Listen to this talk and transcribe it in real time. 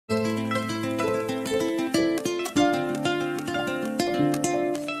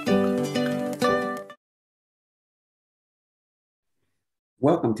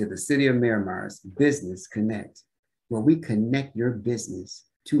Welcome to the City of Miramar's Business Connect, where we connect your business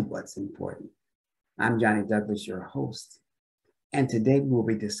to what's important. I'm Johnny Douglas, your host, and today we'll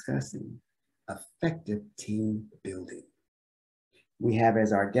be discussing effective team building. We have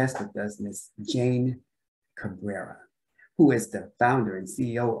as our guest with us Ms. Jane Cabrera, who is the founder and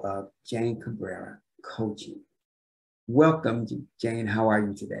CEO of Jane Cabrera Coaching. Welcome, Jane. How are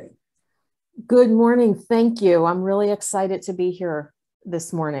you today? Good morning. Thank you. I'm really excited to be here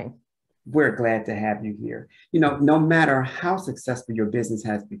this morning. We're glad to have you here. You know, no matter how successful your business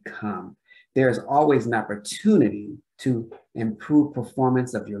has become, there's always an opportunity to improve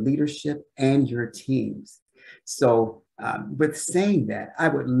performance of your leadership and your teams. So with saying that, I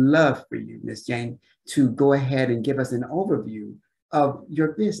would love for you, Ms. Jane, to go ahead and give us an overview of your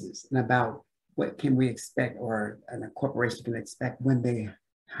business and about what can we expect or a corporation can expect when they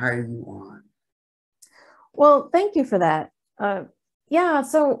hire you on. Well, thank you for that.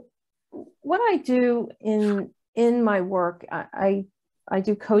 So what I do in my work, I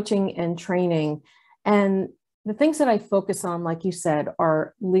do coaching and training, and the things that I focus on, like you said,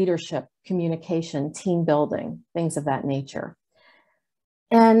 are leadership, communication, team building, things of that nature.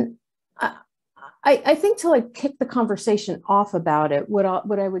 And I think to like kick the conversation off about it, what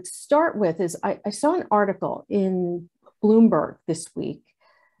I would start with is I saw an article in Bloomberg this week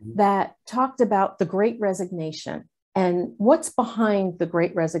that talked about the Great Resignation and what's behind the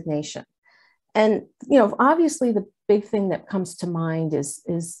Great Resignation. And, you know, obviously the big thing that comes to mind is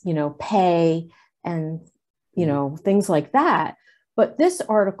pay and, things like that. But this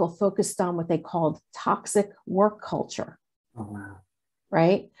article focused on what they called toxic work culture. Oh, wow.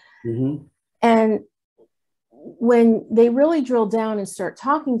 Right. Mm-hmm. And when they really drill down and start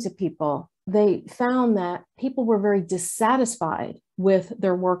talking to people, they found that people were very dissatisfied with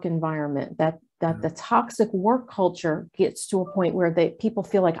their work environment, that the toxic work culture gets to a point where people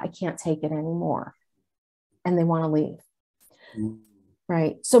feel like I can't take it anymore and they want to leave. Mm-hmm.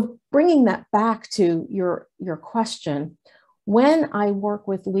 Right. So bringing that back to your question, when I work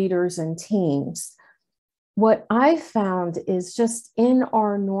with leaders and teams, what I found is just in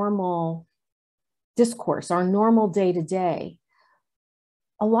our normal discourse, our normal day-to-day,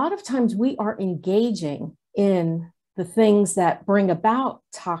 a lot of times we are engaging in the things that bring about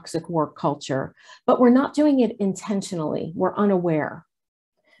toxic work culture, but we're not doing it intentionally. We're unaware.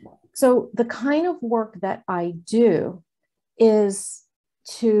 So the kind of work that I do is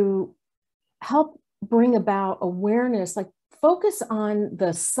to help bring about awareness, like focus on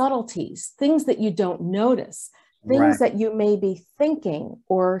the subtleties, things that you don't notice, things that you may be thinking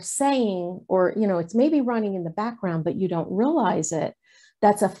or saying, or, it's maybe running in the background, but you don't realize it.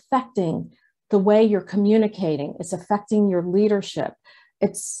 That's affecting the way you're communicating. It's affecting your leadership.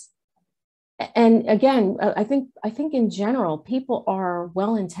 And again, I think in general, people are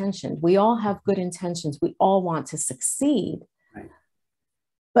well-intentioned. We all have good intentions. We all want to succeed. Right.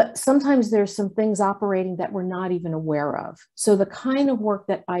 But sometimes there's some things operating that we're not even aware of. So the kind of work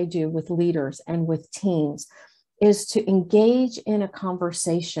that I do with leaders and with teams is to engage in a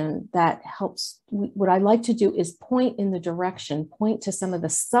conversation that helps. What I like to do is point in the direction, point to some of the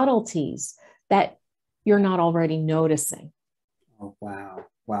subtleties that you're not already noticing. Oh, wow.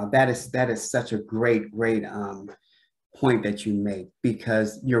 Wow. That is such a great point that you make,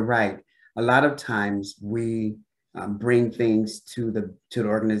 because you're right. A lot of times we bring things to the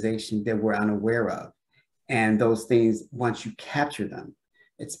organization that we're unaware of. And those things, once you capture them,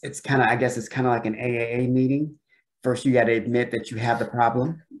 it's kind of, I guess it's kind of like an AAA meeting. First, you got to admit that you have the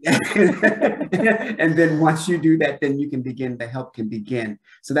problem. And then once you do that, then you can begin, the help can begin.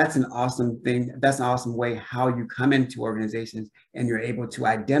 So that's an awesome thing. That's an awesome way how you come into organizations and you're able to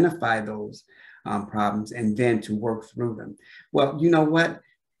identify those problems and then to work through them. Well, you know what?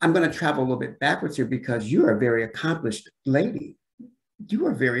 I'm going to travel a little bit backwards here, because you're a very accomplished lady. You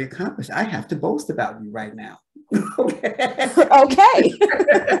are very accomplished. I have to boast about you right now. Okay. Okay.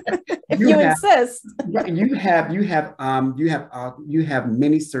 If you insist. You have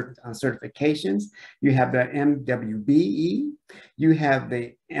many certifications. You have the MWBE. You have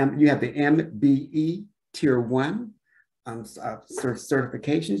the MBE Tier 1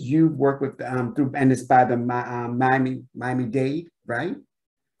 certifications. You work with through, and it's by the Miami-Dade, right?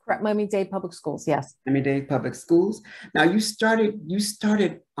 Correct. Miami-Dade Public Schools. Yes. Miami-Dade Public Schools. Now you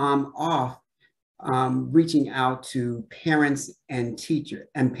started off reaching out to parents and teachers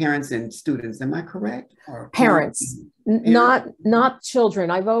and parents and students. Am I correct? Or parents. Not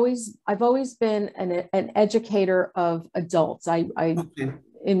children. I've always been an educator of adults.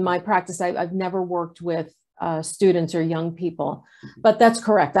 In my practice, I've never worked with students or young people, but that's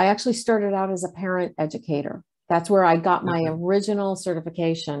correct. I actually started out as a parent educator. That's where I got my original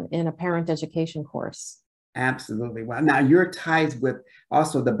certification in a parent education course. Absolutely. Wow. Now you're ties with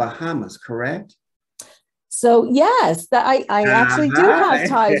also the Bahamas, correct? So yes, I actually do have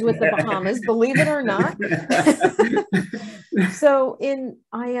ties with the Bahamas, believe it or not. So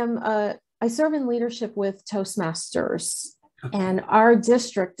I serve in leadership with Toastmasters, and our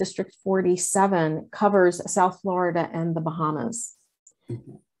district, District 47, covers South Florida and the Bahamas.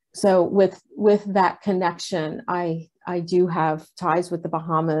 So with that connection, I do have ties with the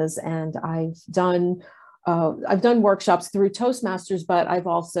Bahamas, and I've done workshops through Toastmasters, but I've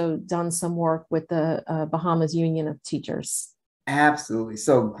also done some work with the Bahamas Union of Teachers. Absolutely.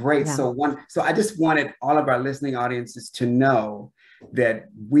 So great. Yeah. So I just wanted all of our listening audiences to know that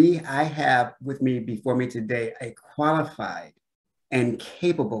I have with me before me today a qualified and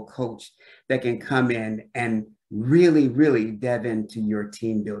capable coach that can come in and really, really dive into your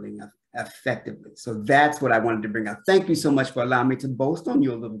team building effectively. So that's what I wanted to bring up. Thank you so much for allowing me to boast on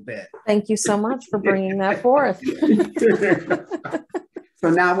you a little bit. Thank you so much for bringing that forth. So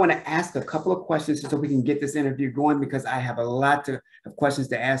now I want to ask a couple of questions so we can get this interview going, because I have a lot of questions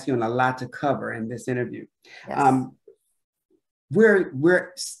to ask you and a lot to cover in this interview. Yes.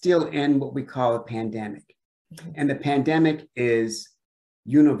 We're still in what we call a pandemic, and the pandemic is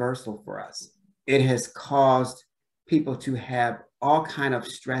universal for us. It has caused people to have all kind of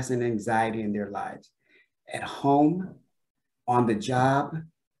stress and anxiety in their lives, at home, on the job,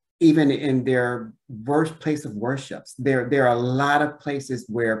 even in their worst place of worships. There are a lot of places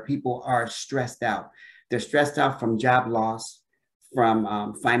where people are stressed out. They're stressed out from job loss,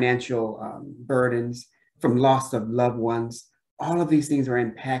 from financial burdens, from loss of loved ones. All of these things are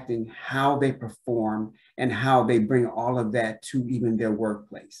impacting how they perform and how they bring all of that to even their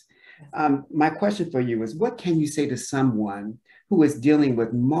workplace. My question for you is, what can you say to someone who is dealing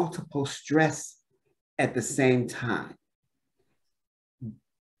with multiple stress at the same time?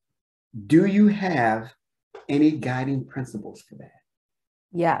 Do you have any guiding principles for that?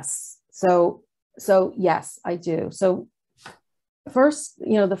 Yes. So yes, I do. So first,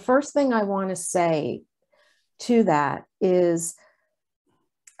 the first thing I want to say to that is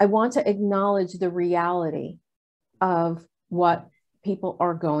I want to acknowledge the reality of what people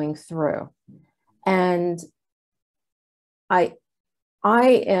are going through. And I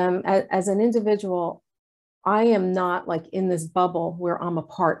am, as an individual, I am not like in this bubble where I'm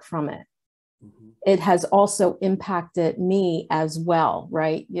apart from it. Mm-hmm. It has also impacted me as well,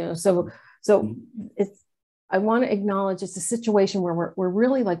 right? So it's, I want to acknowledge it's a situation where we're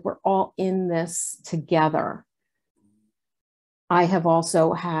really like, we're all in this together. I have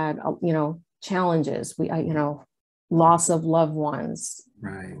also had, challenges. Loss of loved ones,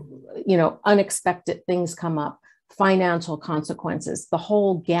 right? Unexpected things come up, financial consequences, the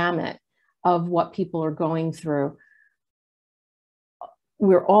whole gamut of what people are going through.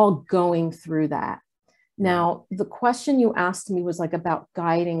 We're all going through that. Now, the question you asked me was like about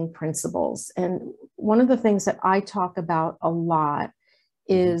guiding principles. And one of the things that I talk about a lot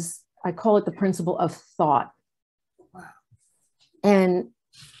is, I call it the principle of thought. Wow. And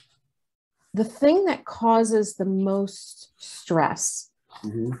the thing that causes the most stress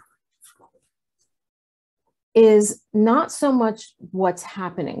is not so much what's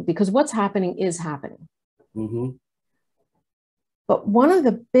happening, because what's happening is happening. But one of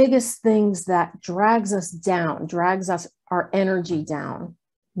the biggest things that drags us down, drags our energy down,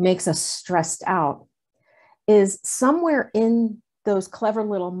 makes us stressed out, is somewhere in those clever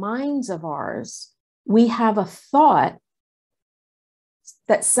little minds of ours, we have a thought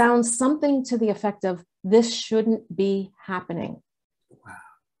that sounds something to the effect of, this shouldn't be happening. Wow.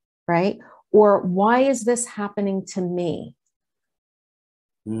 Right? Or why is this happening to me?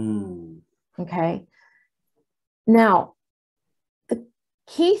 Okay. Now, the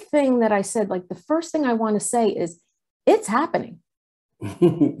key thing that I said, like the first thing I want to say is, it's happening.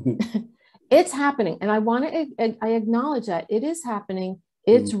 It's happening. And I acknowledge that it is happening.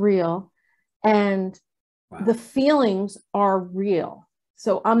 It's real. And the feelings are real.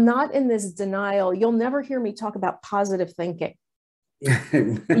 So I'm not in this denial. You'll never hear me talk about positive thinking.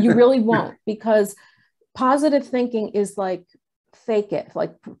 You really won't, because positive thinking is like fake it,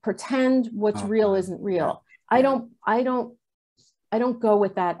 like pretend what's real isn't real. I don't go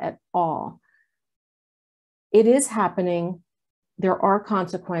with that at all. It is happening. There are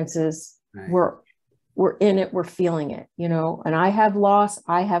consequences. Right. We're in it. We're feeling it, and I have loss.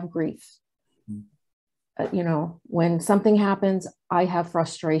 I have grief. When something happens, I have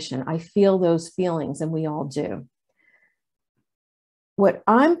frustration. I feel those feelings, and we all do. What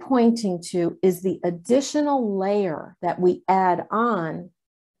I'm pointing to is the additional layer that we add on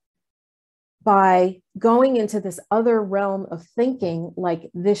by going into this other realm of thinking, like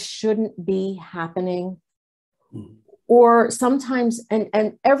this shouldn't be happening. Or sometimes,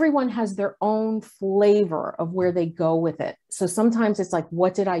 and everyone has their own flavor of where they go with it. So sometimes it's like,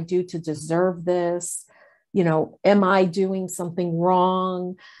 what did I do to deserve this? You know, am I doing something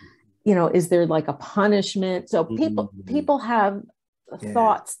wrong? You know, is there like a punishment? So people have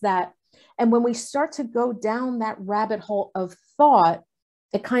thoughts that, and when we start to go down that rabbit hole of thought,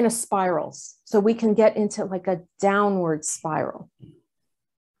 it kind of spirals. So we can get into like a downward spiral.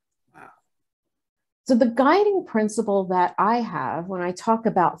 So the guiding principle that I have when I talk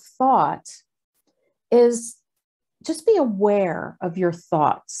about thought is just be aware of your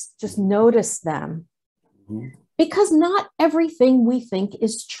thoughts. Just notice them. Because not everything we think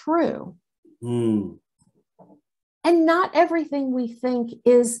is true. And not everything we think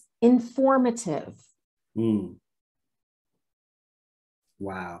is informative.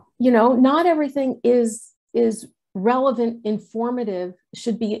 Wow. You know, not everything is relevant, informative,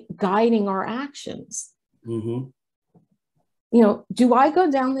 should be guiding our actions. You know, do I go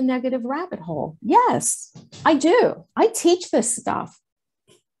down the negative rabbit hole? Yes, I do. I teach this stuff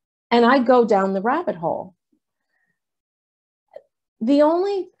and I go down the rabbit hole. The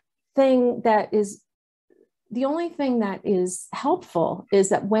only thing that is helpful is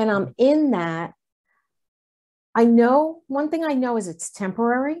that when I'm in that, I know one thing I know is it's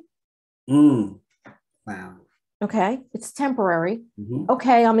temporary. Wow. Okay, it's temporary.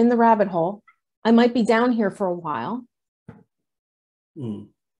 Okay, I'm in the rabbit hole. I might be down here for a while,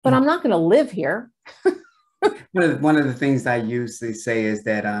 but I'm not going to live here. One of the things I usually say is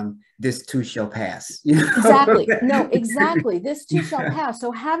that this too shall pass. You know? Exactly. No, exactly. This too shall pass.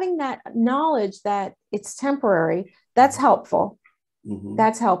 So having that knowledge that it's temporary, that's helpful.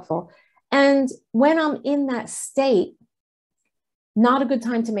 That's helpful. And when I'm in that state, not a good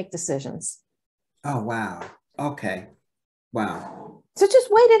time to make decisions. Oh, wow. Okay. Wow. So just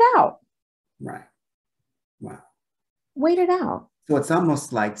wait it out. Right. Wow. Wait it out. So it's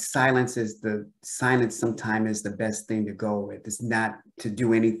almost like silence sometimes is the best thing to go with. It's not to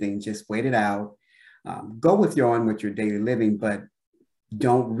do anything, just wait it out. Go with your daily living, but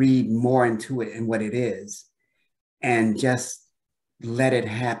don't read more into it and what it is, and just let it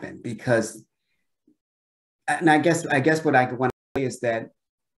happen. Because, and I guess what I want to say is that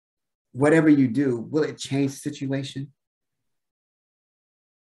whatever you do, will it change the situation?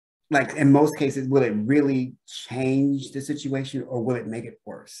 Like in most cases, will it really change the situation or will it make it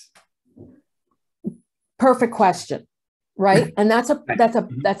worse? Perfect question, right? And that's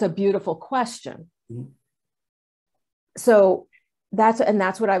a beautiful question. So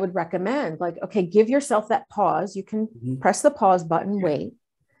that's what I would recommend. Like, okay, give yourself that pause. You can press the pause button, wait.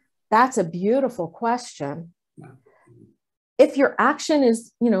 That's a beautiful question. If your action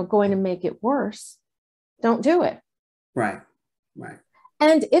is, going to make it worse, don't do it. Right. Right.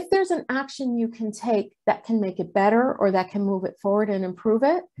 And if there's an action you can take that can make it better or that can move it forward and improve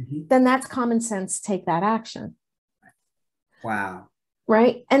it, then that's common sense. Take that action. Wow.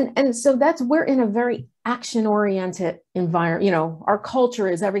 Right. And so we're in a very action-oriented environment. Our culture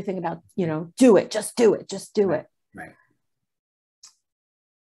is everything about, do it, just do it, just do it. Right.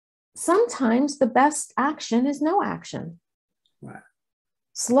 Sometimes the best action is no action. Right.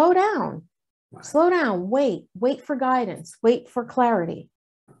 Slow down. Right. Slow down. Wait for guidance. Wait for clarity.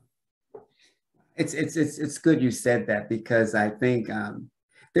 It's good you said that, because I think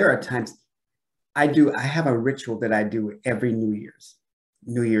there are times I have a ritual that I do every New Year's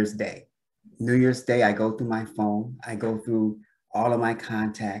Day. New Year's Day, I go through my phone, I go through all of my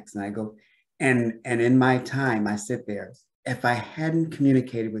contacts, and I go, and in my time, I sit there. If I hadn't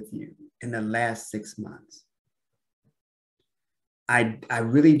communicated with you in the last 6 months, I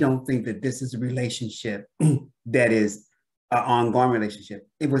really don't think that this is a relationship that is an ongoing relationship.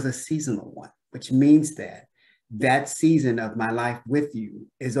 It was a seasonal one, which means that season of my life with you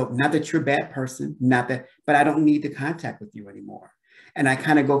is over. Not that you're a bad person, but I don't need to contact with you anymore. And I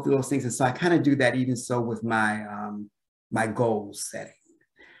kind of go through those things. And so I kind of do that even so with my, my goal setting.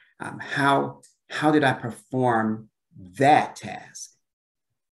 How did I perform that task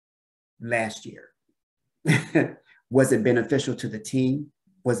last year? Was it beneficial to the team?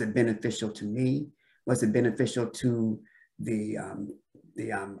 Was it beneficial to me? Was it beneficial to the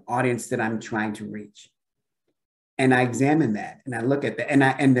audience that I'm trying to reach? And I examine that and I look at that.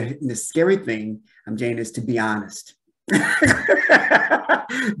 And the scary thing, Jane, is to be honest.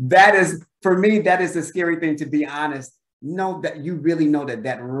 That is, for me, that is the scary thing, to be honest. Know that you really know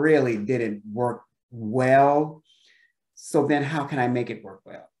that really didn't work well. So then how can I make it work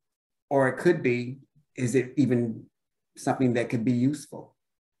well? Or it could be, is it even something that could be useful?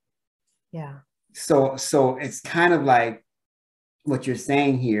 Yeah. So it's kind of like what you're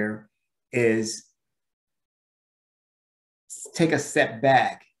saying here is take a step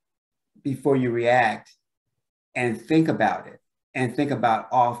back before you react and think about it and think about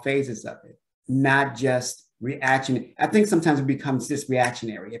all phases of it, not just reaction. I think sometimes it becomes just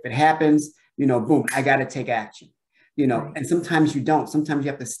reactionary. If it happens, boom, I got to take action, Right. and sometimes you don't. Sometimes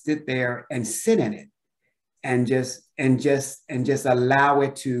you have to sit there and sit in it and just allow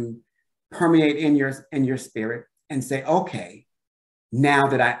it to permeate in your spirit and say, okay, now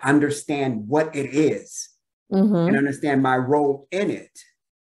that I understand what it is and understand my role in it,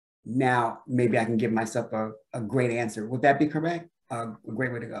 now maybe I can give myself a great answer. Would that be correct? A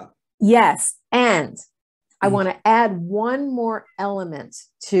great way to go. Yes. And I want to add one more element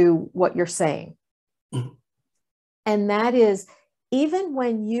to what you're saying. And that is, even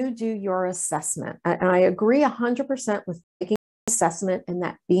when you do your assessment, and I agree 100% with taking assessment and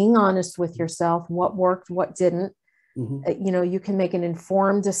that being honest with yourself, what worked, what didn't, you can make an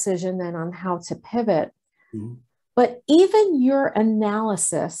informed decision then on how to pivot. But even your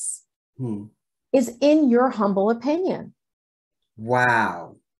analysis is in your humble opinion.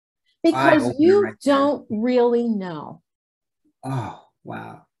 Wow. Because you don't really know. Oh,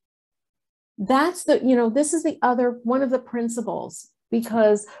 wow. That's this is the other one of the principles,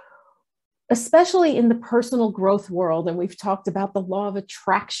 because especially in the personal growth world, and we've talked about the law of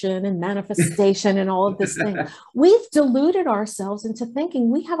attraction and manifestation and all of this thing, we've deluded ourselves into thinking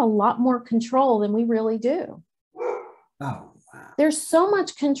we have a lot more control than we really do. Oh, wow. There's so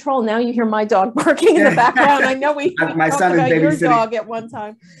much control. Now you hear my dog barking in the background. I know we my talked son about is your dog at one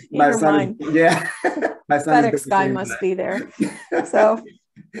time. My son my son FedEx guy must be there. So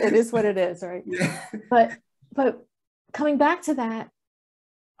it is what it is, right? Yeah. But coming back to that,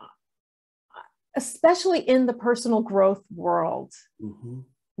 especially in the personal growth world,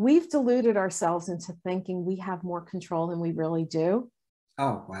 we've deluded ourselves into thinking we have more control than we really do.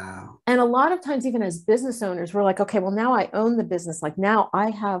 Oh, wow. And a lot of times, even as business owners, we're like, okay, well, now I own the business. Like now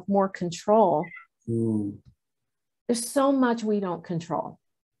I have more control. There's so much we don't control.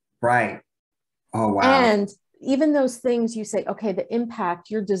 Right. Oh, wow. And even those things you say, okay, the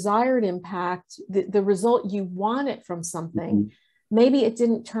impact, your desired impact, the result you wanted from something, maybe it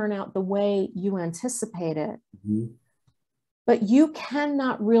didn't turn out the way you anticipated, but you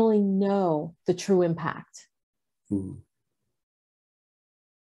cannot really know the true impact.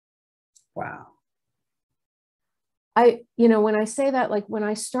 Wow. When I say that, like when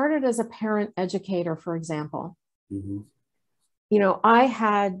I started as a parent educator, for example, I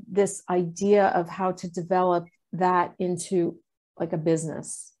had this idea of how to develop that into like a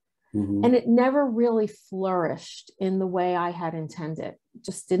business. And it never really flourished in the way I had intended.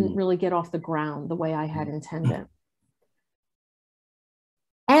 Just didn't really get off the ground the way I had intended.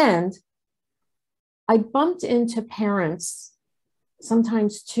 And I bumped into parents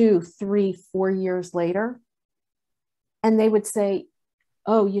sometimes 2, 3, 4 years later, and they would say,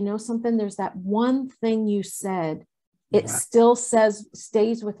 oh, you know something, there's that one thing you said, it still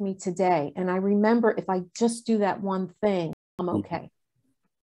stays with me today. And I remember if I just do that one thing, I'm okay.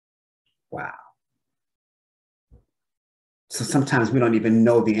 Wow. So sometimes we don't even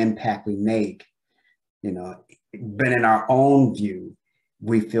know the impact we make, but in our own view,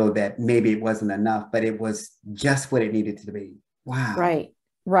 we feel that maybe it wasn't enough, but it was just what it needed to be. Wow.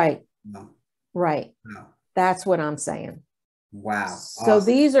 Right. No. Right. No. That's what I'm saying. Wow. So awesome.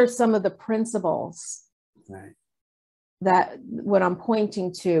 These are some of the principles that what I'm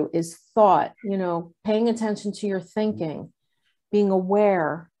pointing to is thought, paying attention to your thinking, being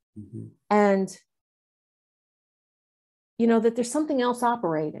aware, and, that there's something else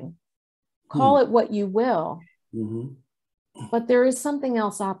operating. Call it what you will, but there is something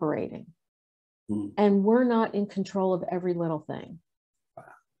else operating. And we're not in control of every little thing. Wow.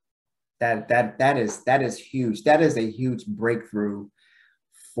 That is huge. That is a huge breakthrough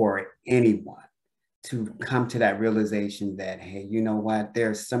for anyone to come to that realization that, hey, you know what? There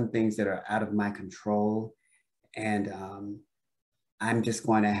are some things that are out of my control, and I'm just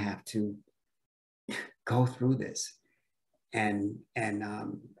going to have to go through this. And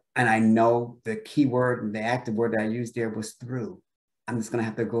I know the key word and the active word that I used there was through. I'm just going to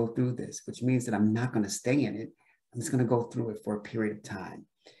have to go through this, which means that I'm not going to stay in it. I'm just going to go through it for a period of time.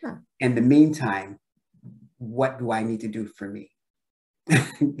 In the meantime, what do I need to do for me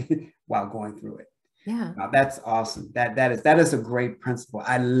while going through it? Yeah. Wow, that's awesome. That is a great principle.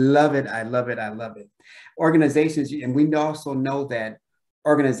 I love it. I love it. I love it. Organizations, and we also know that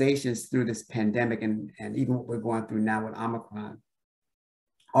organizations through this pandemic and even what we're going through now with Omicron,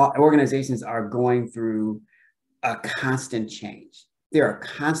 all organizations are going through a constant change. there are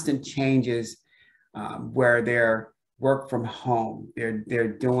constant changes where they're work from home.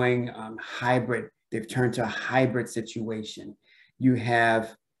 They're doing hybrid. They've turned to a hybrid situation. You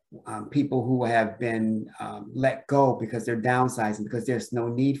have people who have been let go because they're downsizing, because there's no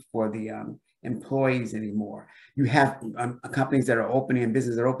need for the employees anymore. You have companies that are opening and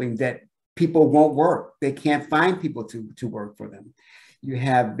businesses that are opening that people won't work. They can't find people to work for them. You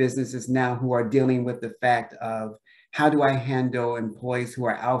have businesses now who are dealing with the fact of, how do I handle employees who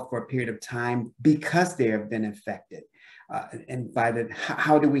are out for a period of time because they have been infected? And by the,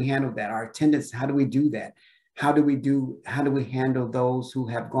 how do we handle that? Our attendance, how do we do that? How do we handle those who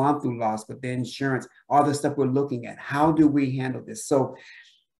have gone through loss, but the insurance, all the stuff we're looking at? How do we handle this? So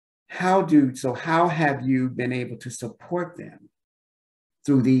how have you been able to support them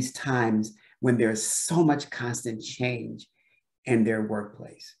through these times when there's so much constant change in their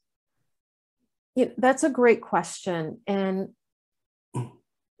workplace? Yeah, that's a great question. And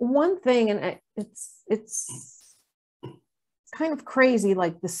one thing, and it's kind of crazy,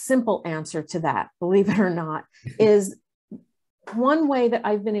 like the simple answer to that, believe it or not, is one way that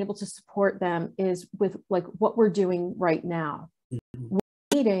I've been able to support them is with like what we're doing right now. We're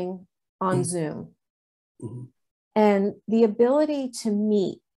meeting on Zoom. And the ability to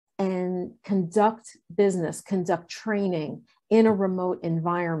meet and conduct business, conduct training in a remote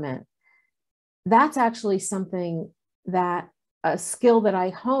environment, that's actually something that, a skill that I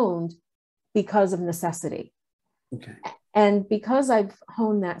honed because of necessity. Okay. And because I've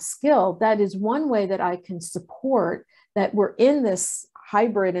honed that skill, that is one way that I can support that we're in this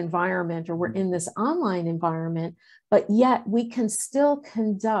hybrid environment, or we're in this online environment, but yet we can still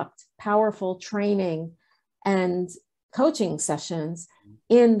conduct powerful training and coaching sessions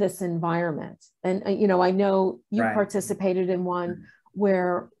in this environment. And, you know, I know you participated in one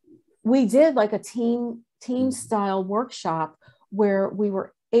where we did like a team style workshop where we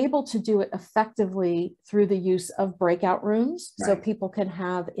were able to do it effectively through the use of breakout rooms, so people can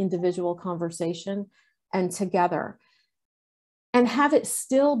have individual conversation and together, and have it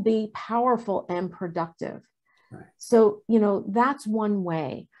still be powerful and productive. So, you know, that's one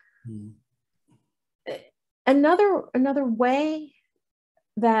way. Another way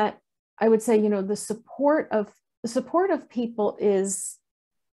that I would say, you know, the support of people is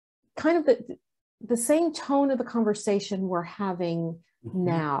kind of the same tone of the conversation we're having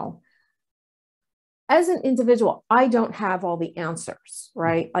now. As an individual, I don't have all the answers,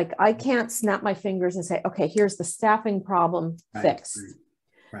 right? Like I can't snap my fingers and say, okay, here's the staffing problem fixed.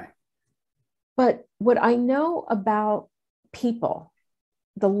 Right. But what I know about people,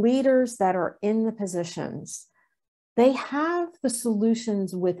 the leaders that are in the positions, they have the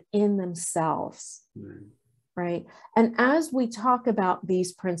solutions within themselves. Right. And as we talk about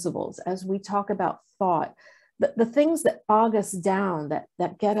these principles, as we talk about thought, the things that bog us down,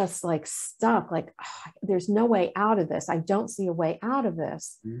 that get us like stuck, like, oh, there's no way out of this. I don't see a way out of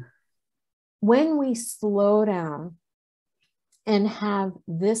this. When we slow down and have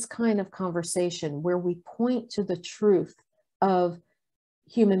this kind of conversation where we point to the truth of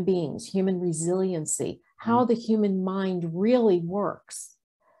human beings, human resiliency, how the human mind really works.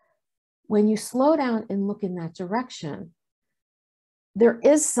 When you slow down and look in that direction, there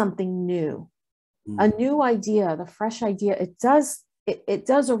is something new, a new idea, the fresh idea. It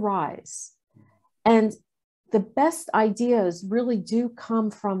does arise. And the best ideas really do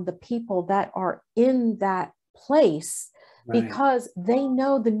come from the people that are in that place, because they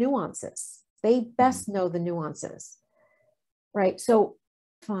know the nuances. They best know the nuances, right? So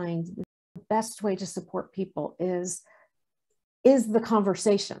find the best way to support people is the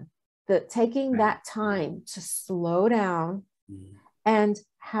conversation. Taking that time to slow down and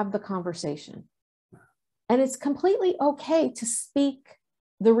have the conversation. And it's completely okay to speak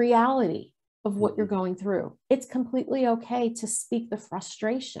the reality of what you're going through. It's completely okay to speak the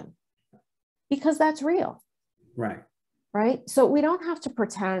frustration, because that's real. Right. So we don't have to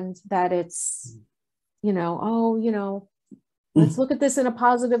pretend that it's, you know, oh, you know, let's look at this in a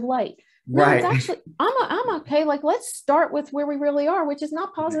positive light. No, it's actually, I'm okay. Like, let's start with where we really are, which is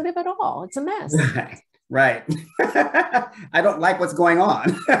not positive at all. It's a mess. Right. I don't like what's going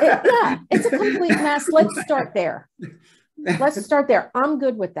on. Yeah, it's a complete mess. Let's start there. Let's start there. I'm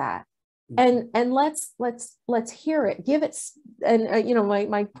good with that. And let's hear it. Give it. And you know,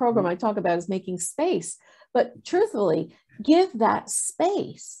 my program I talk about is making space. But truthfully, give that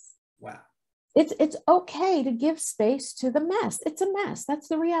space. Wow. It's okay to give space to the mess. It's a mess. That's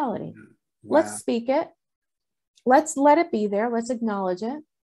the reality. Wow. Let's speak it. Let's let it be there. Let's acknowledge it.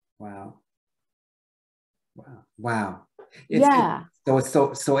 Wow.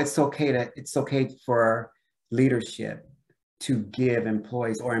 So it's okay for leadership to give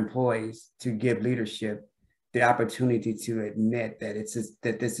employees to give leadership the opportunity to admit that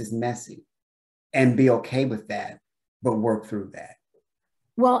that this is messy and be okay with that, but work through that.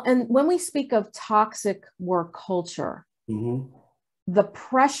 Well, and when we speak of toxic work culture, Mm-hmm. the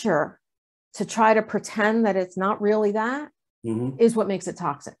pressure to try to pretend that it's not really that Mm-hmm. is what makes it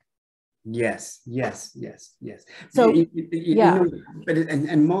toxic. Yes, yes, yes, yes. So, you know, but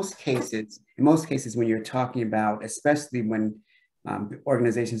in most cases, when you're talking about, especially when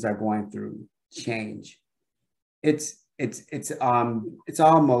organizations are going through change, it's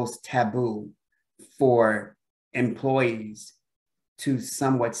almost taboo for employees to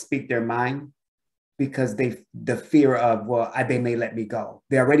somewhat speak their mind, because the fear of, well, they may let me go.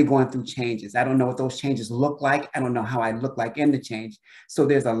 They're already going through changes. I don't know what those changes look like. I don't know how I look like in the change. So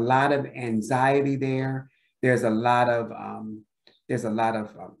there's a lot of anxiety there. There's a lot of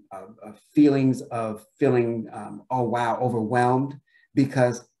feelings of feeling, oh wow, overwhelmed,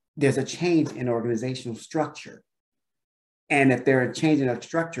 because there's a change in organizational structure. And if they're changing a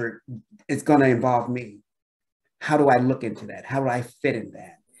structure, it's going to involve me. How do I look into that? How do I fit in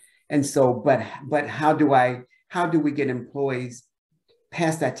that? And so, but how do we get employees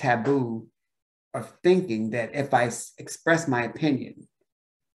past that taboo of thinking that if I express my opinion,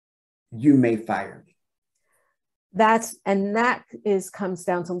 you may fire me? that comes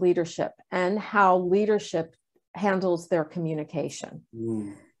down to leadership and how leadership handles their communication.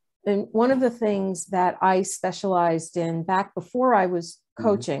 Mm. And one of the things that I specialized in back before I was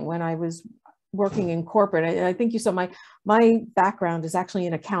coaching, when I was working in corporate, and I think you saw my background is actually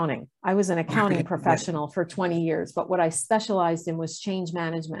in accounting. I was an accounting professional for 20 years, but what I specialized in was change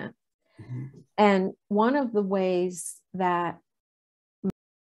management. Mm-hmm. And one of the ways that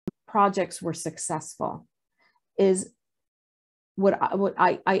projects were successful is what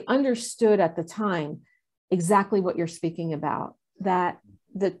I understood at the time, exactly what you're speaking about,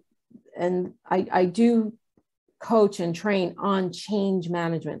 and I do coach and train on change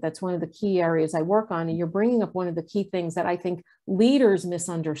management. That's one of the key areas I work on. And you're bringing up one of the key things that I think leaders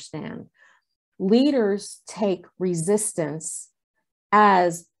misunderstand. Leaders take resistance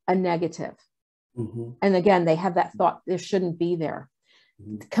as a negative. Mm-hmm. And again, they have that thought, there shouldn't be there.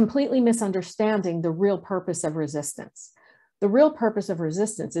 Mm-hmm. Completely misunderstanding the real purpose of resistance. The real purpose of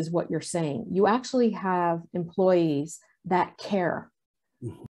resistance is what you're saying. You actually have employees that care.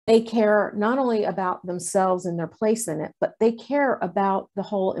 Mm-hmm. They care not only about themselves and their place in it, but they care about the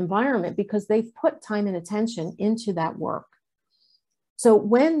whole environment because they've put time and attention into that work. So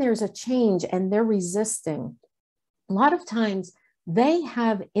when there's a change and they're resisting, a lot of times they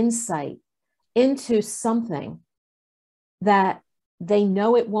have insight into something that they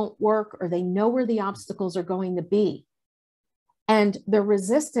know it won't work, or they know where the obstacles are going to be. And the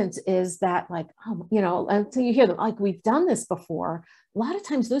resistance is that, like, oh, until you hear them, like, we've done this before. A lot of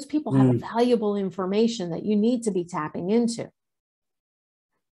times those people have valuable information that you need to be tapping into.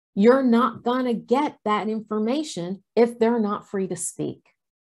 You're not going to get that information if they're not free to speak.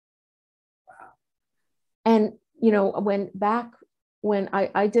 Wow. And, when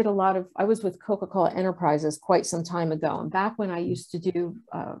I did I was with Coca-Cola Enterprises quite some time ago. And back when I used to do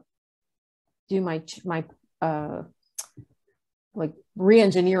my like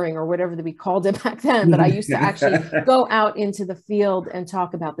re-engineering or whatever we called it back then, but I used to actually go out into the field and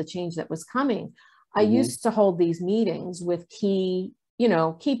talk about the change that was coming. I used to hold these meetings with key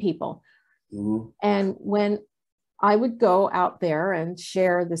people. Mm-hmm. And when I would go out there and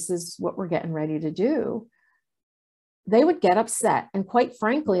share, this is what we're getting ready to do, they would get upset. And quite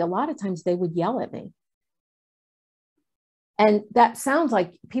frankly, a lot of times they would yell at me. And that sounds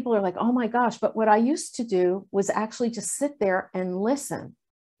like people are like, oh my gosh, but what I used to do was actually just sit there and listen.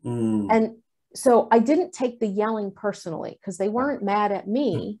 Mm. And so I didn't take the yelling personally, because they weren't mad at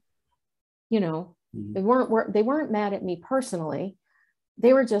me. Mm-hmm. They weren't mad at me personally.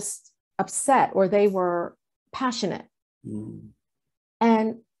 They were just upset, or they were passionate. Mm.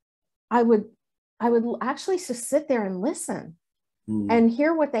 And I would actually just sit there and listen and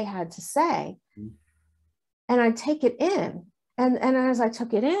hear what they had to say. And I'd take it in. And as I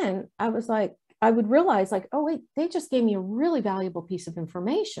took it in, I was like, I would realize, like, oh, wait, they just gave me a really valuable piece of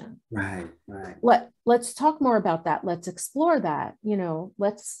information. Right. Let's talk more about that. Let's explore that,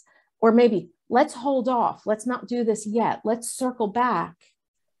 or maybe let's hold off. Let's not do this yet. Let's circle back.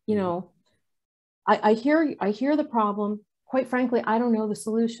 I hear the problem. Quite frankly, I don't know the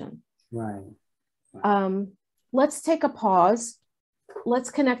solution. Right. Let's take a pause.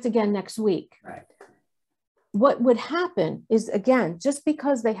 Let's connect again next week. Right. What would happen is, again, just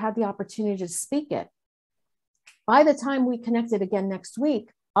because they had the opportunity to speak it, by the time we connected again next week,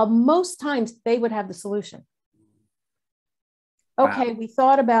 most times they would have the solution. Wow. Okay, we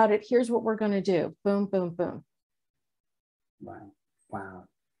thought about it. Here's what we're going to do. Boom, boom, boom. Wow. Wow.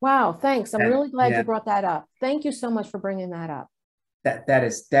 Wow, thanks. I'm That, really glad yeah, you brought that up. Thank you so much for bringing that up. that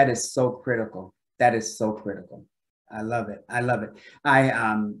is so critical. That is so critical. I love it. I love it.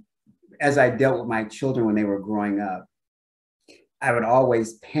 I as I dealt with my children when they were growing up, I would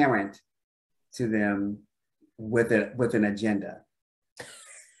always parent to them with an agenda.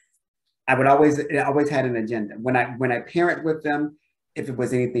 I always had an agenda. When I parent with them, if it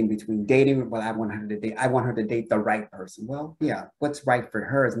was anything between dating, well, I want her to date the right person. Well, yeah, what's right for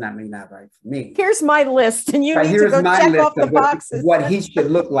her is not right for me. Here's my list, and you Right, need to here's go my check list off the of boxes. what he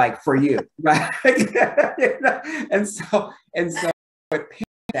should look like for you, right? and so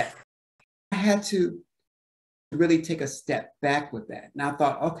that I had to really take a step back with that. And I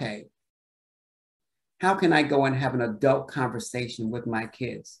thought, okay, how can I go and have an adult conversation with my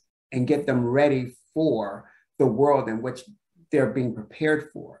kids and get them ready for the world in which they're being prepared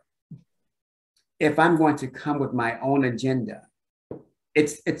for? If I'm going to come with my own agenda,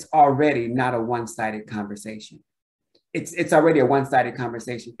 it's already not a one-sided conversation. It's already a one-sided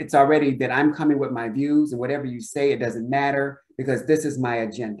conversation. It's already that I'm coming with my views, and whatever you say, it doesn't matter because this is my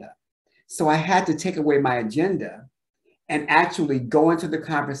agenda. So I had to take away my agenda and actually go into the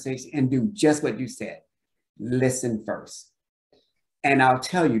conversation and do just what you said. Listen first. And I'll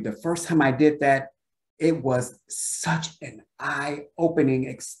tell you, the first time I did that, it was such an eye-opening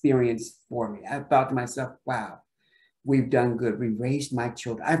experience for me. I thought to myself, wow, we've done good. We raised my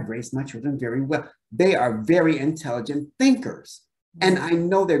children. I've raised my children very well. They are very intelligent thinkers. And I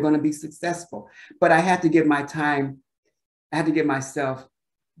know they're going to be successful. But I had to give my time, I had to give myself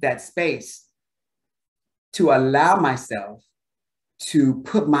that space to allow myself to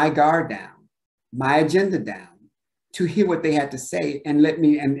put my guard down, my agenda down, to hear what they had to say and let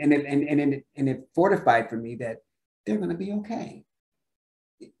me, and it fortified for me that they're going to be okay.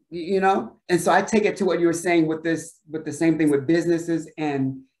 You know? And so I take it to what you were saying with the same thing with businesses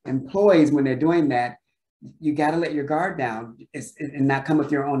and employees. When they're doing that, you got to let your guard down and not come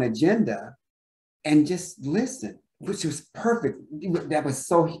with your own agenda and just listen, which was perfect. That was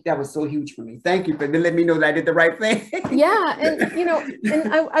so huge for me. Thank you for letting me know that I did the right thing. Yeah. And,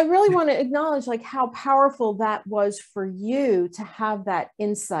 and I really want to acknowledge like how powerful that was for you to have that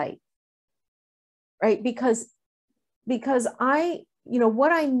insight, right? Because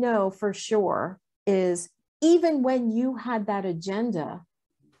what I know for sure is even when you had that agenda,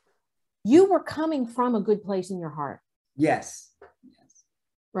 you were coming from a good place in your heart. Yes.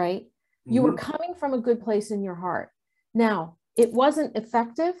 Right? Mm-hmm. You were coming from a good place in your heart. Now, it wasn't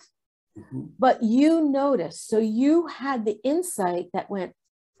effective, mm-hmm. but you noticed. So you had the insight that went,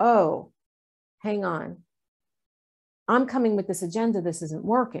 oh, hang on. I'm coming with this agenda. This isn't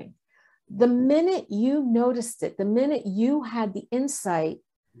working. The minute you noticed it, the minute you had the insight,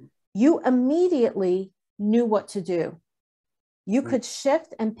 you immediately knew what to do. You could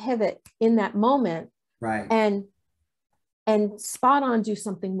shift and pivot in that moment, right? And spot on do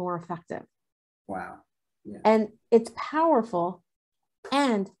something more effective. Wow. Yeah. And it's powerful.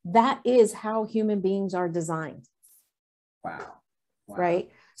 And that is how human beings are designed. Wow.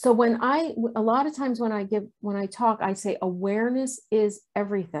 Right. So a lot of times when I talk, I say awareness is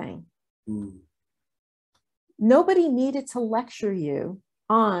everything. Mm. Nobody needed to lecture you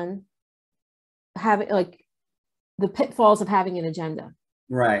on having like the pitfalls of having an agenda.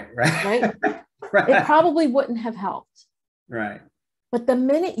 Right. Right. It probably wouldn't have helped. Right. But the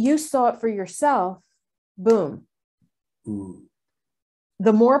minute you saw it for yourself, boom. Ooh.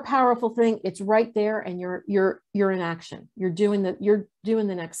 The more powerful thing, it's right there, and you're in action. You're doing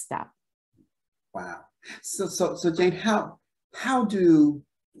the next step. Wow. So Jane, how do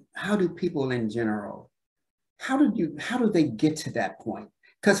people in general, how do they get to that point?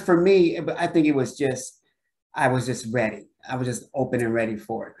 Because for me, I think it was I was just ready. I was just open and ready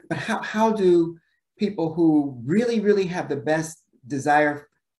for it. But how do people who really, really have the best desire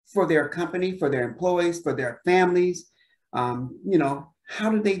for their company, for their employees, for their families, how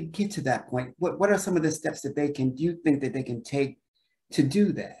do they get to that point? What are some of the steps that do you think that they can take to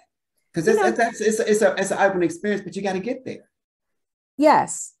do that? Because it's an eye-opening experience, but you got to get there.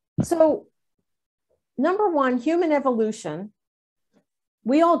 Yes. So number one, human evolution,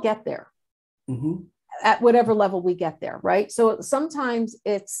 we all get there. Mm-hmm. At whatever level we get there, right? So sometimes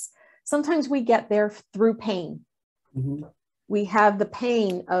we get there through pain. Mm-hmm. We have the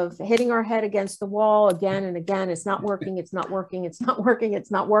pain of hitting our head against the wall again and again. It's not working. It's not working. It's not working.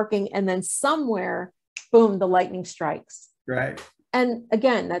 It's not working. And then somewhere, boom, the lightning strikes. Right. And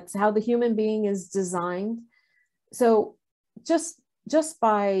again, that's how the human being is designed. So just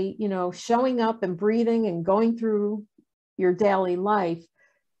by, showing up and breathing and going through your daily life,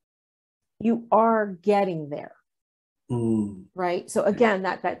 you are getting there. Right. So again,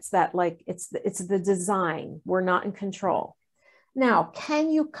 that's that, like, it's the design. We're not in control. Now, can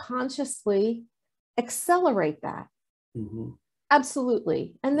you consciously accelerate that?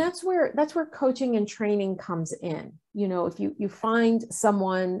 Absolutely. And that's where coaching and training comes in. You know, if you find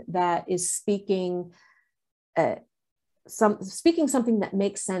someone that is speaking something that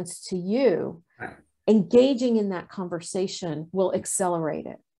makes sense to you, engaging in that conversation will accelerate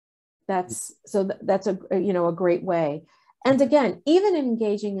it. That's a a great way. And again, even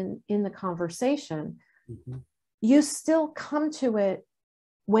engaging in the conversation, you still come to it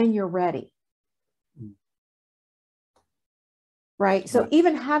when you're ready. Right. So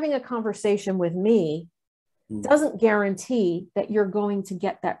even having a conversation with me doesn't guarantee that you're going to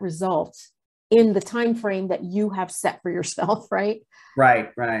get that result in the time frame that you have set for yourself. Right.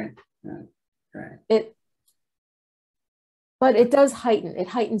 Right. But it does heighten. It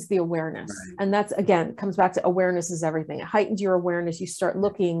heightens the awareness. And that's, again, it comes back to awareness is everything. It heightens your awareness. You start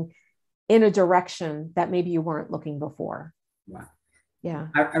looking in a direction that maybe you weren't looking before. Wow. Yeah.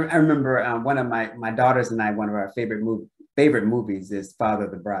 I remember one of my daughters and I, one of our favorite movies is Father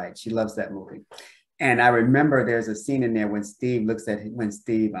of the Bride. She loves that movie. And I remember there's a scene in there when Steve looks at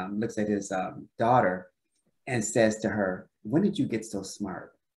his daughter and says to her, "When did you get so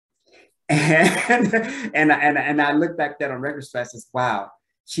smart?" And I look back then on retrospect, says, wow,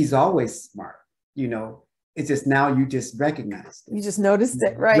 she's always smart. You know, it's just now you just recognized it. You just noticed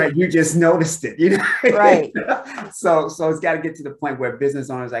it, right? You just noticed it, you know? Right. So it's got to get to the point where business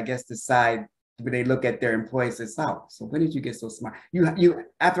owners, I guess, decide when they look at their employees and say, oh, so when did you get so smart? You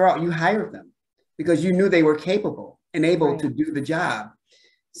after all, you hired them because you knew they were capable and able to do the job.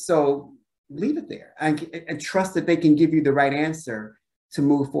 So leave it there and trust that they can give you the right answer to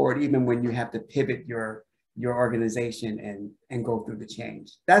move forward, even when you have to pivot your organization and go through the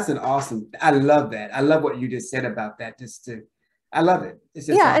change. That's an awesome, I love that. I love what you just said about that. I love it. It's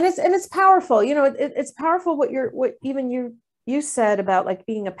just awesome. And it's powerful. You know, it's powerful what even you said about like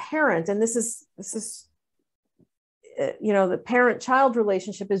being a parent. And this is, you know, the parent-child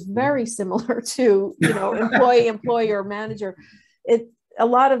relationship is very similar to, you know, employer, manager. A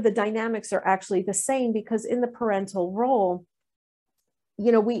lot of the dynamics are actually the same because in the parental role,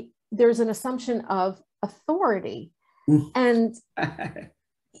 you know, there's an assumption of authority and,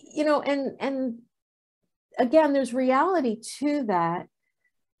 you know, and again, there's reality to that,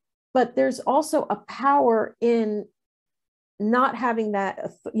 but there's also a power in not having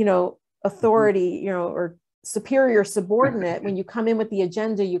that, you know, authority, you know, or superior subordinate. When you come in with the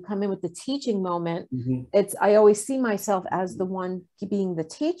agenda, you come in with the teaching moment. I always see myself as the one being the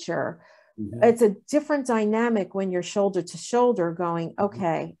teacher. It's a different dynamic when you're shoulder to shoulder going,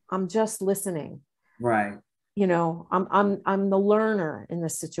 okay, I'm just listening. Right. You know, I'm the learner in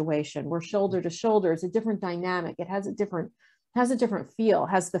this situation. We're shoulder to shoulder. It's a different dynamic. It has a different feel,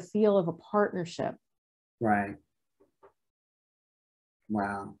 has the feel of a partnership. Right.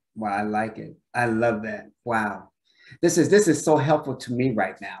 Wow. Wow. I like it. I love that. Wow. This is so helpful to me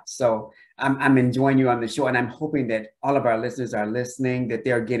right now. So I'm enjoying you on the show, and I'm hoping that all of our listeners are listening, that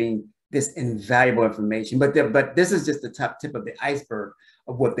they're getting this invaluable information, but this is just the top tip of the iceberg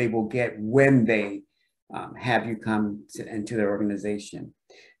of what they will get when they have you come into their organization.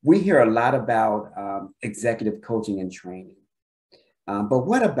 We hear a lot about executive coaching and training, but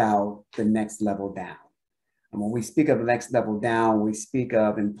what about the next level down? And when we speak of the next level down, we speak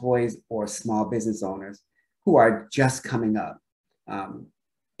of employees or small business owners who are just coming up.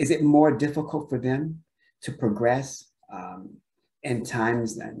 Is it more difficult for them to progress in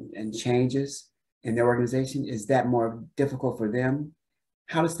times and changes in their organization? Is that more difficult for them?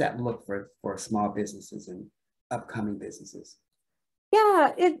 How does that look for small businesses and upcoming businesses?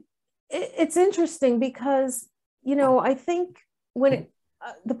 Yeah, it's interesting because, you know, I think when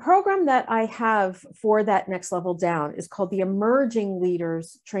the program that I have for that next level down is called the Emerging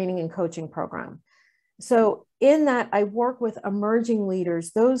Leaders Training and Coaching Program. So in that, I work with emerging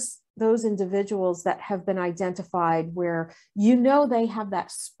leaders, those individuals that have been identified where, you know, they have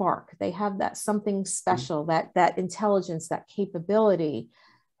that spark, they have that something special, that intelligence, that capability,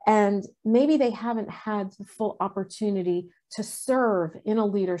 and maybe they haven't had the full opportunity to serve in a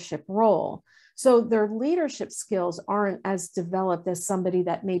leadership role. So their leadership skills aren't as developed as somebody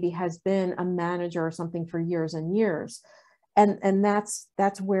that maybe has been a manager or something for years and years. And that's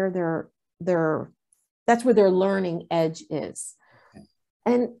where their learning edge is.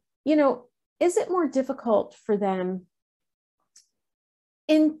 And, you know, is it more difficult for them?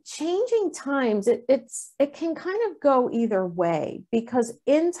 in changing times, it can kind of go either way, because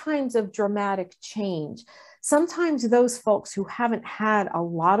in times of dramatic change, sometimes those folks who haven't had a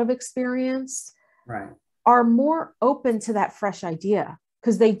lot of experience Right. are more open to that fresh idea,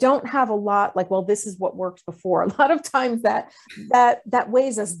 because they don't have a lot, like, well, this is what worked before. A lot of times that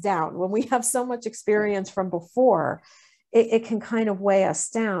weighs us down when we have so much experience from before. It can kind of weigh us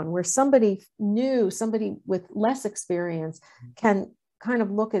down, where somebody new, somebody with less experience can kind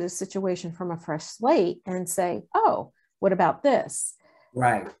of look at a situation from a fresh slate and say, oh, what about this?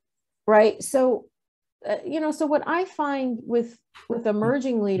 Right. Right. So, so what I find with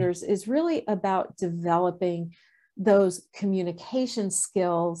emerging leaders is really about developing those communication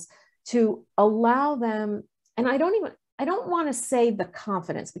skills to allow them. And I don't want to say the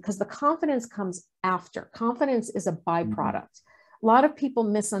confidence, because the confidence comes after. Confidence is a byproduct. A lot of people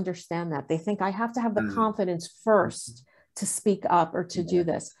misunderstand that. They think I have to have the confidence first to speak up or to do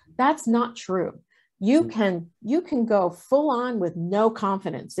this. That's not true. You can go full on with no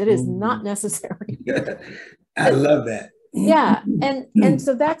confidence. It is not necessary. I love that. Yeah. And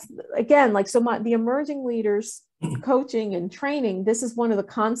so that's, again, like, so the emerging leaders coaching and training, this is one of the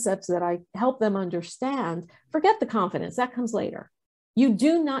concepts that I help them understand. Forget the confidence, that comes later. You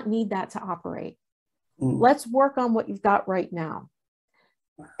do not need that to operate. Let's work on what you've got right now.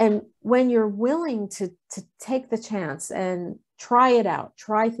 And when you're willing to take the chance and try it out,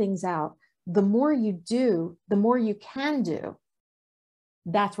 try things out, the more you do, the more you can do.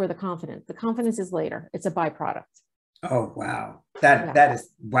 That's where the confidence is later. It's a byproduct. Oh, wow. That is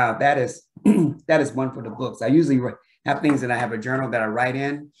one for the books. I usually have things that I have a journal that I write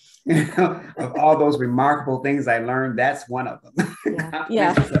in, of all those remarkable things I learned. That's one of them.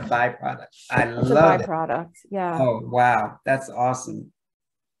 Yeah. It's a byproduct. It's a byproduct. Yeah. Oh, wow. That's awesome.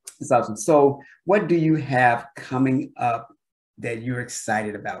 It's awesome. So what do you have coming up that you're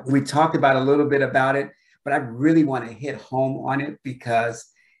excited about? We talked about a little bit about it, but I really want to hit home on it because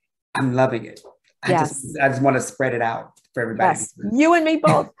I'm loving it. I just want to spread it out for everybody. Yes, you and me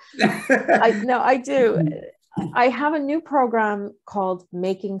both. I do. I have a new program called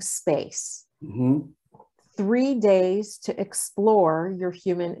Making Space. 3 days to explore your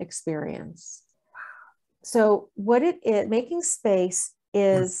human experience. So what it is, Making Space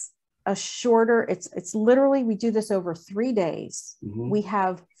is a shorter, it's literally, we do this over 3 days. We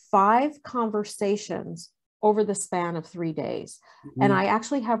have 5 conversations over the span of 3 days. And I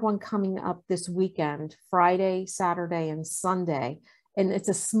actually have one coming up this weekend, Friday, Saturday, and Sunday. And it's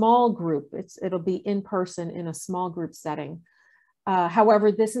a small group. It'll be in person in a small group setting.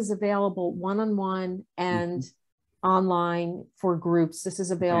 However, this is available one-on-one and online for groups. This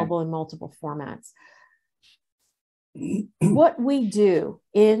is available in multiple formats. What we do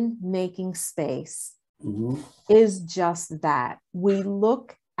in Making Space is just that. We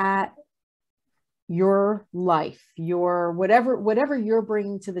look at your life, your whatever you're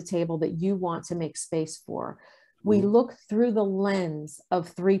bringing to the table that you want to make space for. We look through the lens of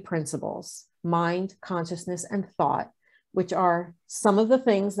 3 principles: mind, consciousness, and thought, which are some of the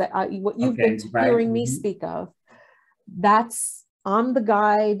things that what you've been hearing me speak of. That's on the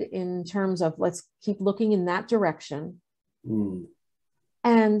guide in terms of let's keep looking in that direction.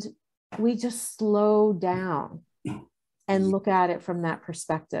 And we just slow down and look at it from that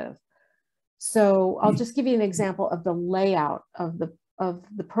perspective. So I'll just give you an example of the layout of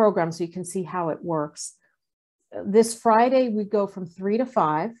the program so you can see how it works. This Friday, we go from 3 to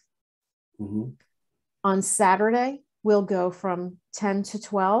 5. On Saturday, we'll go from 10 to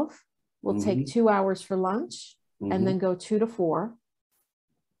 12. We'll take 2 hours for lunch and then go 2 to 4.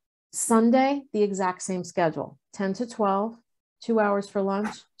 Sunday, the exact same schedule, 10 to 12, 2 hours for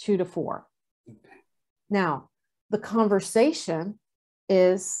lunch, 2 to 4. Now, the conversation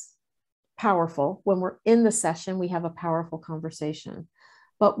is powerful. When we're in the session, we have a powerful conversation.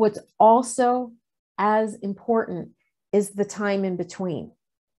 But what's also as important is the time in between.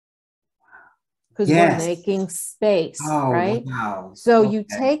 Because we're making space, right? Wow. So you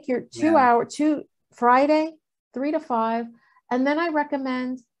take your 2 hour, Friday, 3 to 5, and then I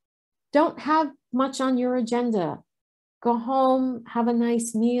recommend don't have much on your agenda. Go home, have a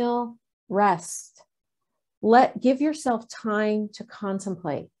nice meal, rest. Give yourself time to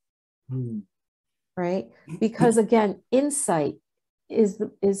contemplate, right? Because again, insight is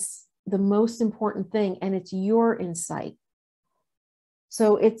the most important thing, and it's your insight.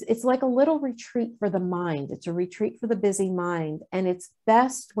 So it's like a little retreat for the mind. It's a retreat for the busy mind. And it's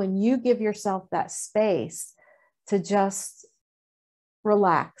best when you give yourself that space to just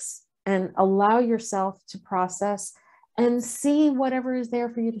relax and allow yourself to process and see whatever is there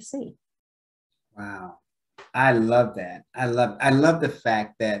for you to see. Wow. I love that. I love the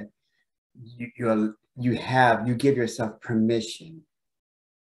fact that you give yourself permission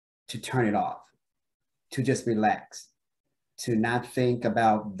to turn it off, to just relax, to not think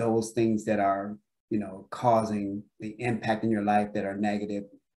about those things that are, causing the impact in your life that are negative,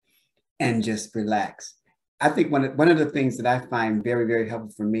 and just relax. I think one of the things that I find very, very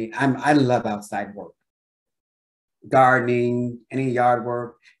helpful for me, I love outside work, gardening, any yard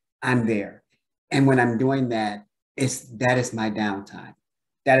work, I'm there. And when I'm doing that, that is my downtime.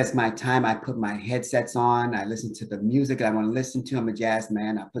 That is my time. I put my headsets on. I listen to the music that I want to listen to. I'm a jazz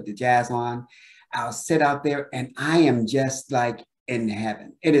man. I put the jazz on. I'll sit out there and I am just like in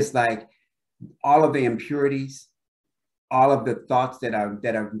heaven. It is like all of the impurities, all of the thoughts that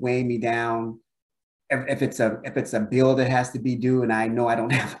are weighing me down. If it's a bill that has to be due and I know I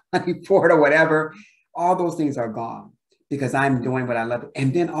don't have money for it or whatever, all those things are gone because I'm doing what I love.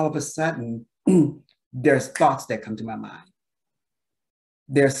 And then all of a sudden, there's thoughts that come to my mind.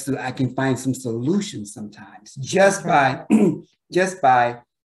 I can find some solutions sometimes just by just by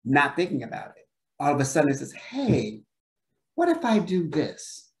not thinking about it. All of a sudden it says, hey, what if I do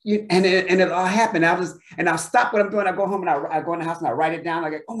this? And it all happened. I'll stop what I'm doing. I go home and I go in the house and I write it down.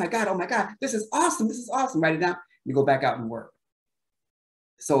 I go, oh my God, this is awesome. This is awesome. Write it down. You go back out and work.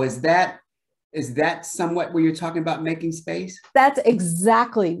 So is that somewhat where you're talking about making space? That's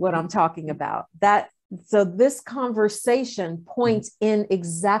exactly what I'm talking about. So this conversation points in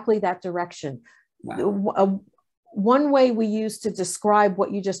exactly that direction. Wow. One way we use to describe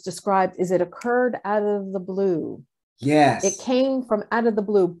what you just described is it occurred out of the blue. Yes. It came from out of the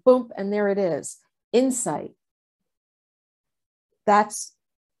blue, boom, and there it is. Insight. That's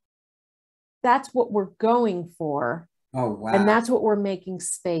what we're going for. Oh, wow. And that's what we're making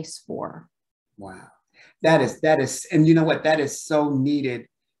space for. Wow. That is, and you know what? That is so needed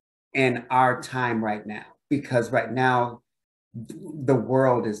in our time right now, because right now the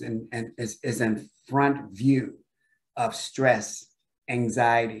world is in front view of stress,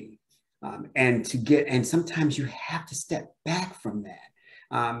 anxiety, and sometimes you have to step back from that.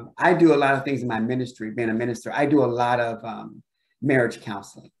 I do a lot of things in my ministry, being a minister. I do a lot of marriage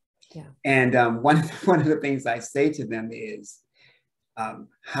counseling. Yeah. And one of the things I say to them is,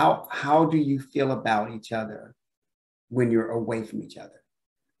 how do you feel about each other when you're away from each other?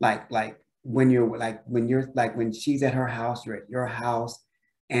 When she's at her house, you're at your house,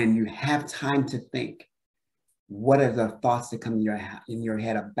 and you have time to think. What are the thoughts that come in your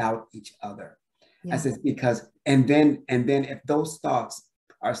head about each other? Yeah. I said, because, and then if those thoughts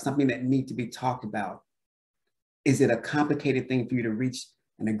are something that need to be talked about, is it a complicated thing for you to reach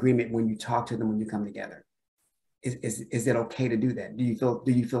an agreement when you talk to them, when you come together? Is it okay to do that? Do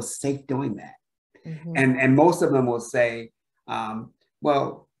you feel safe doing that? Mm-hmm. And most of them will say,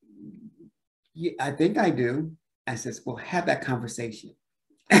 well, yeah, I think I do. I says, well, have that conversation.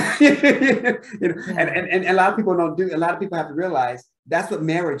 Yeah. And a lot of people a lot of people have to realize that's what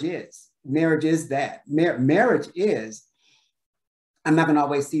marriage is. Marriage is that. Marriage is, I'm not going to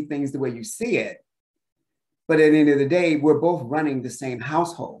always see things the way you see it, but at the end of the day, we're both running the same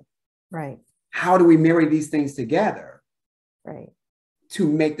household. Right. How do we marry these things together? Right. To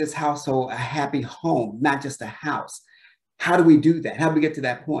make this household a happy home, not just a house? How do we do that? How do we get to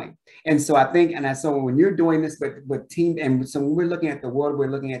that point? And so I think, so when you're doing this with team, and so when we're looking at the world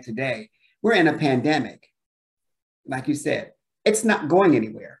we're looking at today, we're in a pandemic. Like you said, it's not going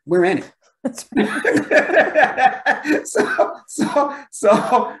anywhere. We're in it. That's right.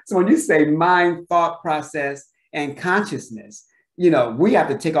 So when you say mind, thought process, and consciousness, we have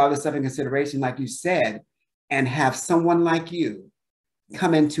to take all this stuff in consideration, like you said, and have someone like you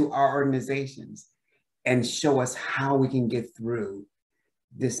come into our organizations and show us how we can get through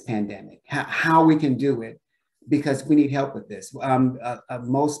this pandemic, how we can do it, because we need help with this.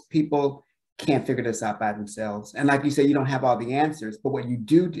 Most people can't figure this out by themselves. And like you said, you don't have all the answers, but what you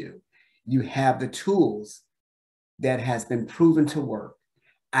do, you have the tools that has been proven to work.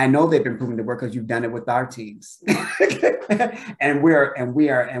 I know they've been proven to work because you've done it with our teams. and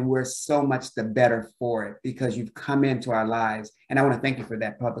we're so much the better for it because you've come into our lives. And I want to thank you for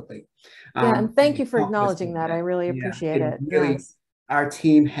that publicly. Yeah, and thank you for acknowledging that. I really appreciate it. Really, yes. Our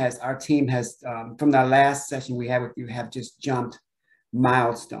team has from the last session we had with you, have just jumped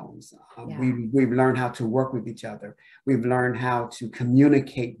milestones. We've learned how to work with each other. We've learned how to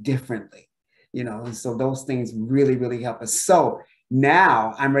communicate differently, and so those things really, really help us. So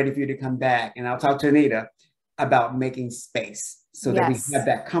now I'm ready for you to come back, and I'll talk to Anita about making space so that we have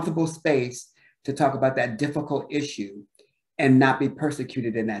that comfortable space to talk about that difficult issue and not be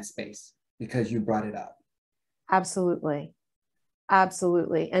persecuted in that space because you brought it up. Absolutely.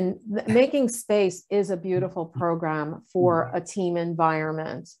 Absolutely. And Making Space is a beautiful program for a team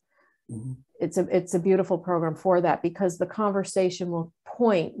environment. Mm-hmm. It's a beautiful program for that, because the conversation will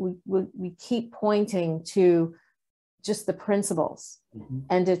point, we keep pointing to just the principles, mm-hmm.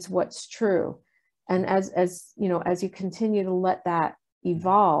 and it's what's true. And as you know, as you continue to let that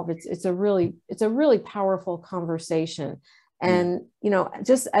evolve, it's a really powerful conversation. And, you know,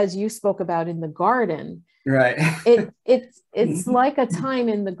 just as you spoke about in the garden, right. It's like a time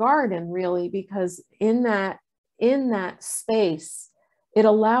in the garden, really, because in that space, it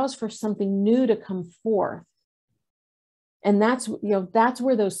allows for something new to come forth. And that's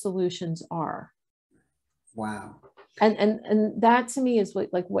where those solutions are. Wow. And that to me is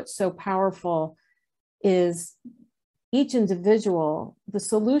like what's so powerful is each individual, the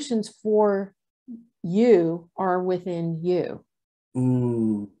solutions for you are within you.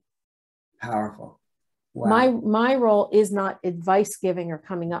 Powerful. Wow. My role is not advice giving or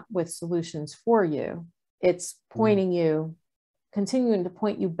coming up with solutions for you. It's pointing you, continuing to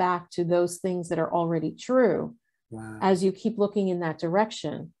point you back to those things that are already true. Wow. As you keep looking in that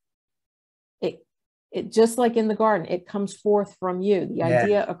direction. It just like in the garden, it comes forth from you. The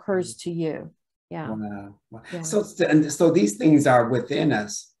idea occurs to you. Yeah. Wow. Yeah. So these things are within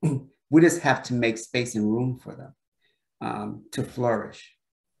us. We just have to make space and room for them to flourish.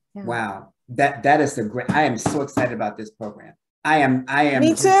 Yeah. Wow. That is I am so excited about this program. I am.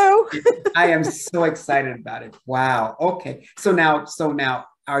 Me too. I am so excited about it. Wow. Okay. So now,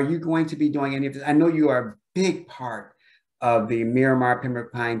 are you going to be doing any of this? I know you are a big part of the Miramar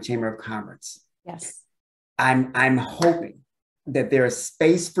Pembroke Pines Chamber of Commerce. Yes. I'm hoping that there is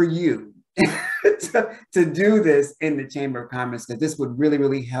space for you to do this in the Chamber of Commerce, because this would really,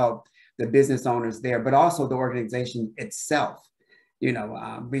 really help the business owners there, but also the organization itself. You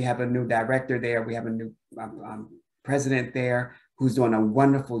know, we have a new director there. We have a new president there who's doing a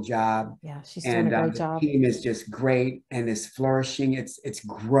wonderful job. Yeah, she's doing a great job. The team is just great and is flourishing. It's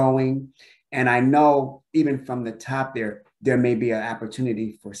growing. And I know even from the top there may be an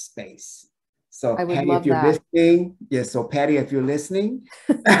opportunity for space. So Patty, if you're listening, so Patty, if you're listening,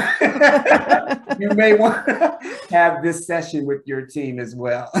 you may want to have this session with your team as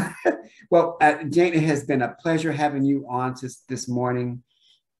well. Well, Jane, it has been a pleasure having you on this morning.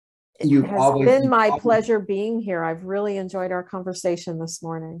 It has been my pleasure being here. I've really enjoyed our conversation this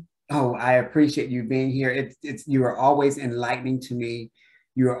morning. Oh, I appreciate you being here. You are always enlightening to me.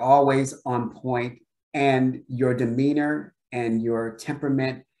 You are always on point, and your demeanor and your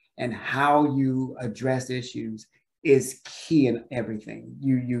temperament and how you address issues is key in everything.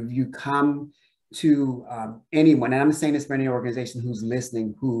 You come to anyone, and I'm saying this for any organization who's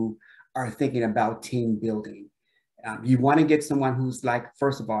listening, who are thinking about team building. You want to get someone who's, like,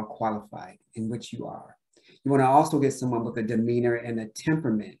 first of all, qualified, in which you are. You want to also get someone with a demeanor and a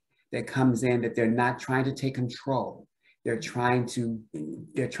temperament that comes in, that they're not trying to take control. They're trying to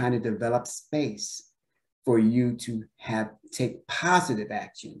develop space for you to take positive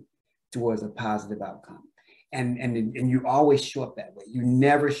action towards a positive outcome. And you always show up that way. You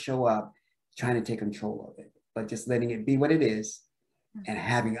never show up trying to take control of it, but just letting it be what it is and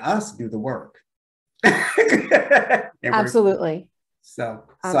having us do the work. Absolutely. So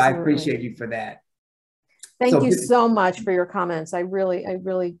I appreciate you for that. Thank you so much for your comments. I really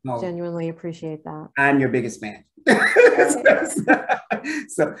genuinely appreciate that. I'm your biggest fan.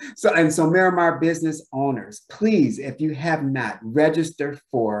 So Miramar business owners, please, if you have not, register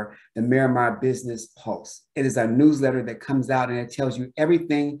for the Miramar Business Pulse. It is a newsletter that comes out and it tells you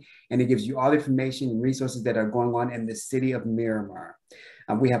everything, and it gives you all the information and resources that are going on in the city of Miramar.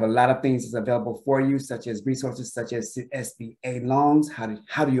 We have a lot of things that's available for you, such as resources such as SBA loans.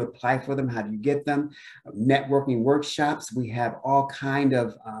 How do you apply for them? How do you get them? Networking workshops. We have all kind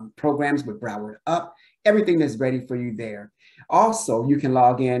of programs with Broward Up. Everything is ready for you there. Also, you can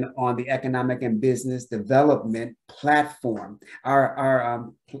log in on the Economic and Business Development platform,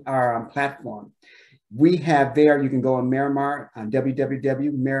 our platform. We have there, you can go on Miramar, on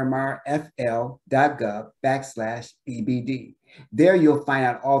www.miramarfl.gov/EBD. There you'll find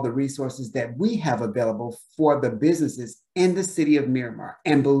out all the resources that we have available for the businesses in the city of Miramar.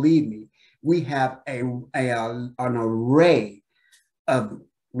 And believe me, we have an array of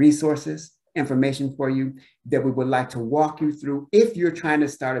resources, information for you that we would like to walk you through. If you're trying to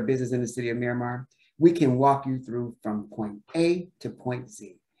start a business in the city of Miramar, we can walk you through from point A to point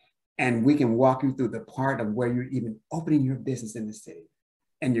Z. And we can walk you through the part of where you're even opening your business in the city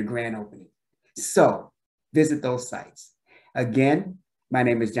and your grand opening. So visit those sites. Again, my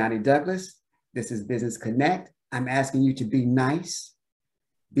name is Johnny Douglas. This is Business Connect. I'm asking you to be nice,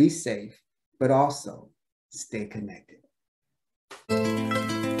 be safe, but also stay connected. you.